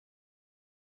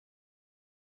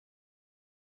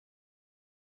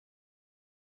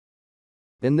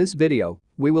In this video,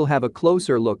 we will have a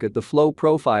closer look at the flow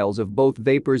profiles of both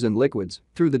vapors and liquids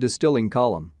through the distilling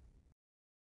column.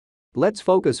 Let's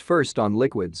focus first on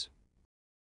liquids.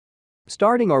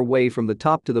 Starting our way from the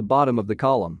top to the bottom of the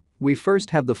column, we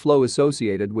first have the flow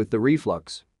associated with the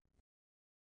reflux.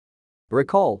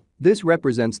 Recall, this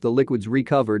represents the liquids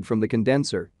recovered from the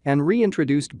condenser and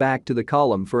reintroduced back to the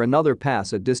column for another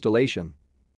pass at distillation.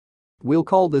 We'll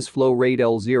call this flow rate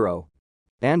L0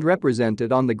 and represent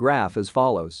it on the graph as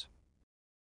follows.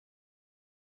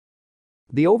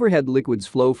 The overhead liquids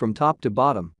flow from top to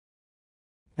bottom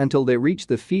until they reach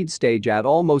the feed stage at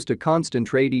almost a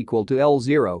constant rate equal to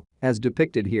L0, as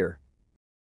depicted here.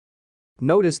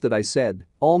 Notice that I said,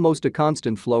 almost a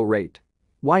constant flow rate.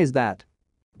 Why is that?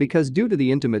 Because due to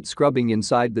the intimate scrubbing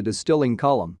inside the distilling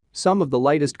column, some of the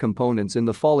lightest components in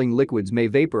the falling liquids may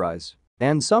vaporize,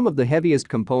 and some of the heaviest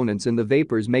components in the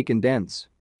vapors may condense.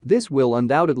 This will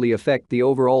undoubtedly affect the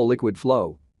overall liquid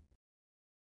flow.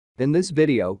 In this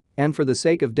video, and for the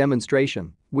sake of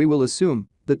demonstration, we will assume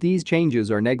that these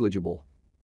changes are negligible.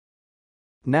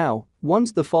 Now,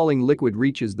 once the falling liquid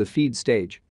reaches the feed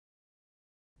stage,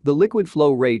 the liquid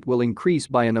flow rate will increase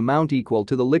by an amount equal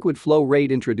to the liquid flow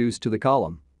rate introduced to the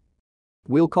column.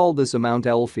 We'll call this amount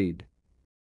L feed.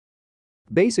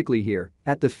 Basically here,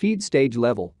 at the feed stage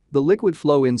level, the liquid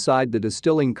flow inside the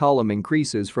distilling column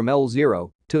increases from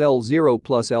L0 to L0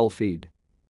 plus L feed.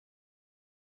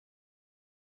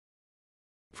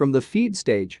 From the feed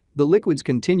stage, the liquids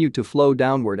continue to flow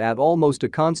downward at almost a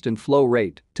constant flow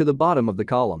rate to the bottom of the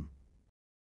column.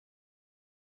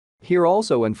 Here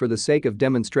also, and for the sake of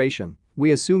demonstration,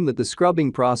 we assume that the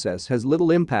scrubbing process has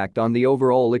little impact on the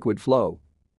overall liquid flow.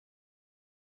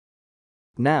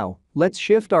 Now, let's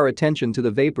shift our attention to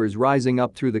the vapors rising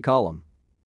up through the column.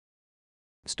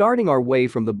 Starting our way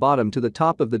from the bottom to the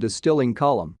top of the distilling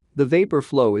column, the vapor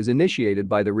flow is initiated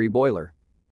by the reboiler.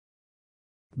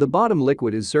 The bottom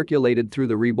liquid is circulated through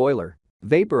the reboiler,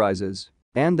 vaporizes,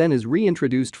 and then is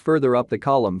reintroduced further up the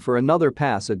column for another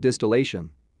pass at distillation.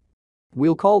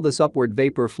 We'll call this upward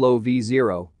vapor flow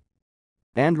V0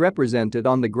 and represent it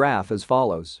on the graph as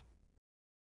follows.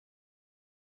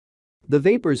 The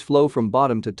vapors flow from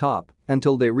bottom to top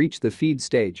until they reach the feed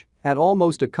stage at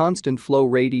almost a constant flow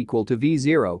rate equal to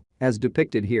V0, as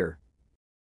depicted here.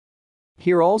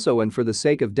 Here also, and for the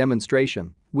sake of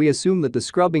demonstration, we assume that the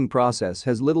scrubbing process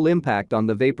has little impact on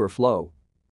the vapor flow.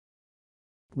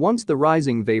 Once the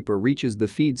rising vapor reaches the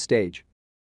feed stage,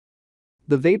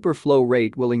 the vapor flow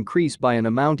rate will increase by an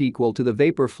amount equal to the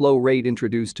vapor flow rate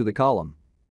introduced to the column.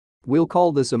 We'll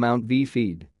call this amount V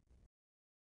feed.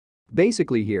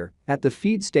 Basically here, at the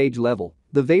feed stage level,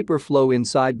 the vapor flow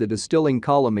inside the distilling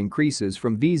column increases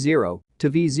from V0 to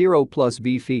V0 plus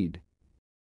V feed.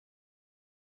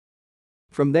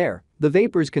 From there, the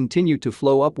vapors continue to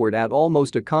flow upward at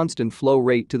almost a constant flow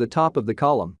rate to the top of the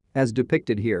column, as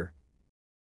depicted here.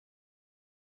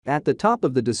 At the top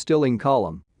of the distilling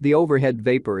column, the overhead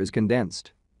vapor is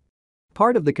condensed.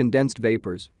 Part of the condensed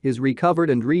vapors is recovered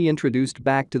and reintroduced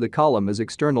back to the column as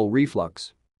external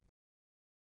reflux.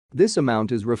 This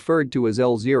amount is referred to as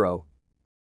L0.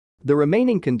 The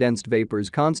remaining condensed vapors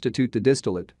constitute the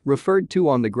distillate, referred to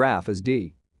on the graph as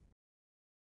D.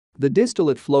 The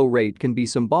distillate flow rate can be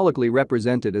symbolically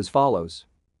represented as follows.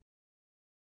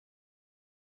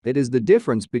 It is the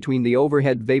difference between the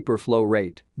overhead vapor flow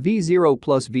rate, V0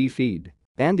 plus V feed,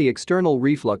 and the external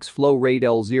reflux flow rate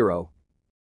L0.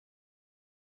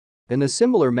 In a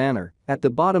similar manner, at the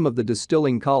bottom of the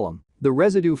distilling column, the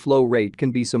residue flow rate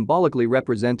can be symbolically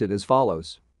represented as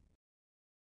follows.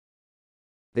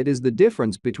 It is the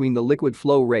difference between the liquid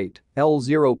flow rate,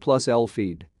 L0 plus L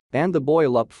feed, and the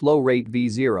boil-up flow rate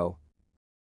V0.